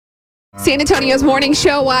San Antonio's morning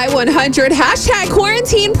show, Y100, hashtag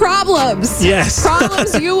quarantine problems. Yes.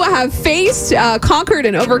 Problems you have faced, conquered,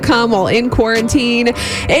 and overcome while in quarantine.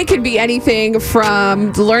 It could be anything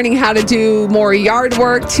from learning how to do more yard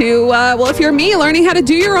work to, if you're me, learning how to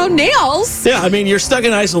do your own nails. Yeah, I mean, you're stuck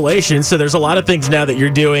in isolation, so there's a lot of things now that you're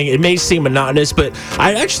doing. It may seem monotonous, but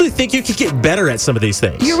I actually think you could get better at some of these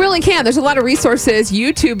things. You really can. There's a lot of resources,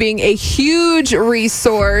 YouTube being a huge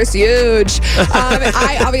resource, huge.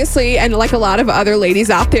 I obviously, and like a lot of other ladies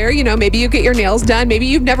out there, you know, maybe you get your nails done. Maybe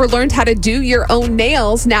you've never learned how to do your own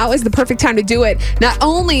nails. Now is the perfect time to do it. Not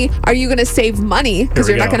only are you going to save money because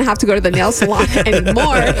you're not going to have to go to the nail salon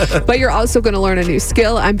anymore, but you're also going to learn a new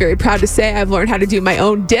skill. I'm very proud to say I've learned how to do my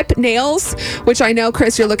own dip nails, which I know,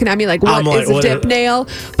 Chris, you're looking at me like, what is a dip nail?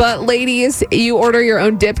 But ladies, you order your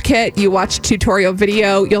own dip kit, you watch a tutorial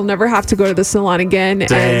video, you'll never have to go to the salon again.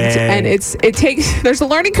 And there's a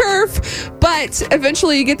learning curve, but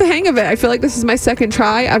eventually you get the hang of it. I feel like this is my second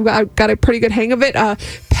try. I've got a pretty good hang of it.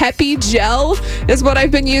 Peppy Gel is what I've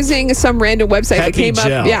been using. Some random website that came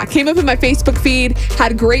up in my Facebook feed,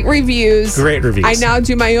 had great reviews. I now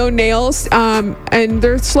do my own nails, and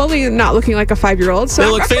they're slowly not looking like a 5-year-old. So they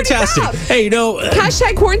look fantastic. Hey,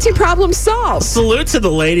 hashtag quarantine problem solved. Salute to the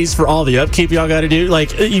ladies for all the upkeep y'all got to do.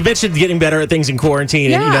 Like you mentioned, getting better at things in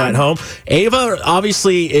quarantine and at home. Ava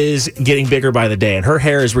obviously is getting bigger by the day, and her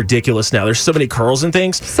hair is ridiculous now. There's so many curls and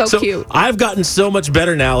things. So cute. I've gotten so much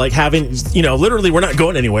better now. Like having, literally, we're not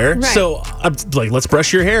going anywhere. Right. So I'm like, let's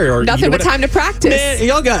brush your hair. Or nothing but time to practice. Man,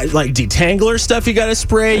 y'all got like detangler stuff you got to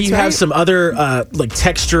spray. That's have some other like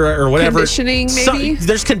texture or whatever. Conditioning, maybe?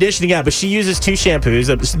 There's conditioning, but she uses 2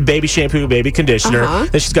 shampoos, baby shampoo, baby conditioner.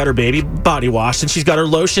 Then she's got her baby body wash, and she's got her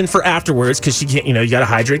lotion for afterwards because she can't, you got to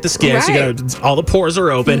hydrate the skin. Right. So all the pores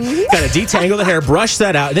are open. Got to detangle the hair, brush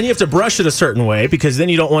that out. Then you have to brush it a certain way because then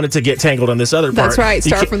you don't want it to get tangled on this other part. That's right.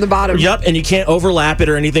 Start from the bottom. Yep. And you can't overlap it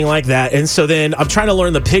or anything like that. And so then I'm trying to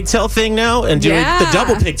learn the pigtail thing now and doing the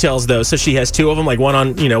double pigtails though. So she has 2 of them, like one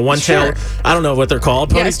on, one tail. I don't know what they're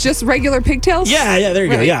called. It's just regular pigtails? Yeah, there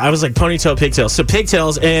you go. Yeah, I was like ponytail pigtails. So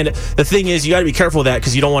pigtails, and the thing is, you got to be careful of that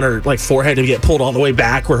because you don't want her like forehead to get pulled all the way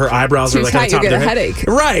back where her eyebrows are like on the top of their head. Headache.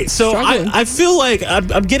 Right. So I feel like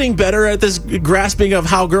I'm getting better at this grasping of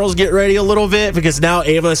how girls get ready a little bit because now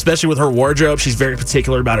Ava, especially with her wardrobe, she's very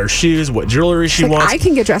particular about her shoes, what jewelry she wants. I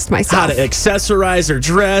can get dressed myself. How to accessorize her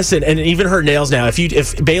dress and even her nails now.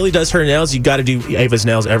 If Bailey does her nails, you got to do Ava's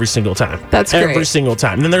nails every single time. That's great. Every single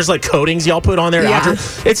time. And then there's like coatings y'all put on there after.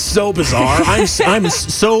 It's so bizarre. I'm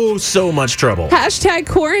so much trouble. Hashtag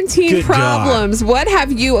quarantine problems. What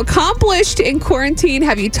have you accomplished in quarantine?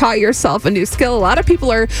 Have you taught yourself a new skill? A lot of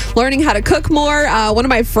people are learning how to cook more. One of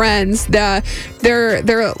my friends, they're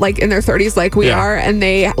like in their 30s like we are, and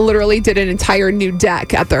they literally did an entire new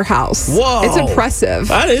deck at their house. Whoa. It's impressive.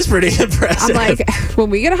 That is pretty impressive. I'm like, when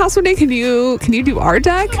we get a house one day, can you do our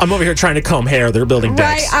deck? I'm over here trying to comb hair. They're building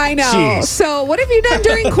decks. Right, I know. Jeez. So what have you done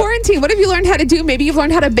during quarantine? What have you learned how to do? Maybe you've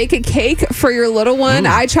learned how to bake a cake for your little one.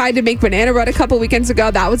 I tried to make banana bread a couple weekends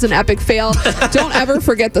ago. That was an epic fail. Don't ever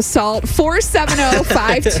forget the salt.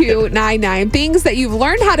 470-5299. Things that you've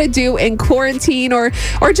learned how to do in quarantine or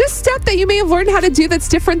just stuff that you may have learned how to do that's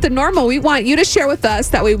different than normal. We want you to share with us.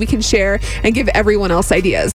 That way we can share and give everyone else ideas.